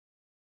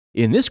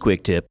In this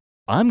quick tip,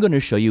 I'm going to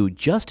show you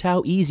just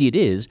how easy it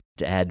is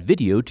to add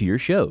video to your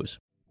shows.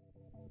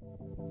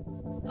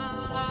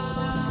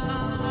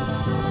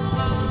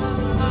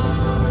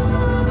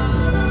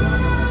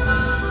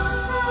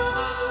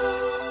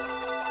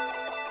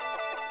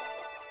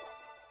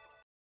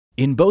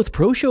 In both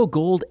ProShow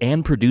Gold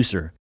and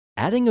Producer,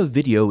 adding a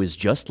video is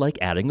just like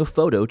adding a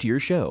photo to your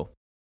show.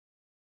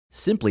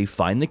 Simply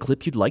find the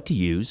clip you'd like to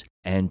use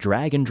and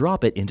drag and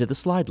drop it into the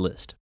slide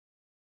list.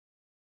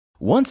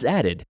 Once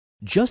added,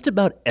 just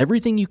about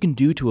everything you can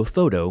do to a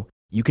photo,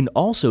 you can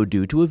also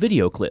do to a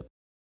video clip.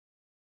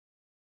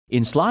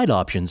 In slide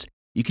options,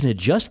 you can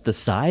adjust the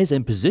size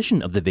and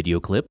position of the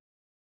video clip,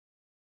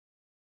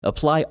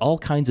 apply all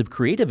kinds of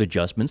creative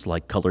adjustments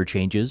like color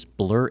changes,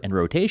 blur, and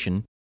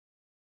rotation,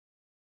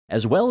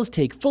 as well as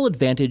take full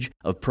advantage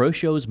of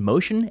ProShow's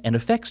motion and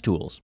effects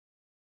tools.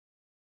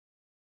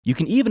 You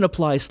can even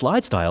apply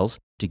slide styles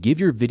to give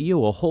your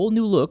video a whole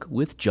new look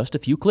with just a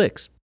few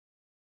clicks.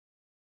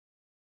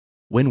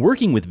 When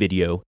working with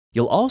video,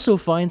 you'll also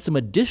find some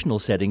additional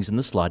settings in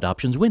the slide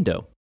options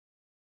window.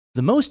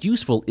 The most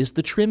useful is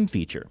the trim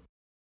feature.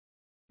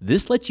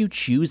 This lets you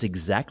choose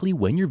exactly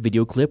when your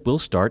video clip will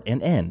start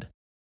and end,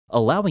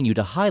 allowing you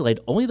to highlight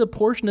only the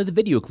portion of the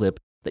video clip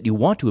that you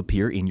want to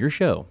appear in your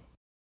show.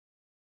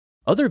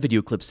 Other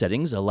video clip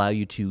settings allow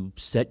you to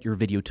set your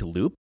video to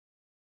loop,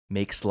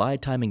 make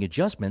slide timing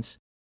adjustments,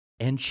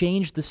 and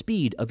change the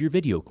speed of your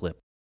video clip.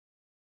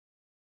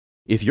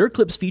 If your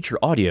clips feature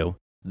audio,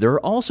 there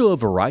are also a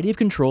variety of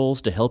controls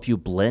to help you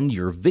blend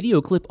your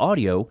video clip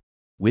audio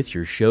with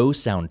your show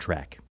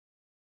soundtrack.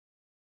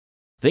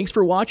 Thanks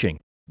for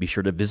watching. Be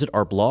sure to visit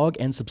our blog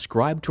and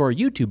subscribe to our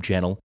YouTube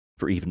channel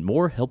for even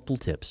more helpful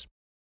tips.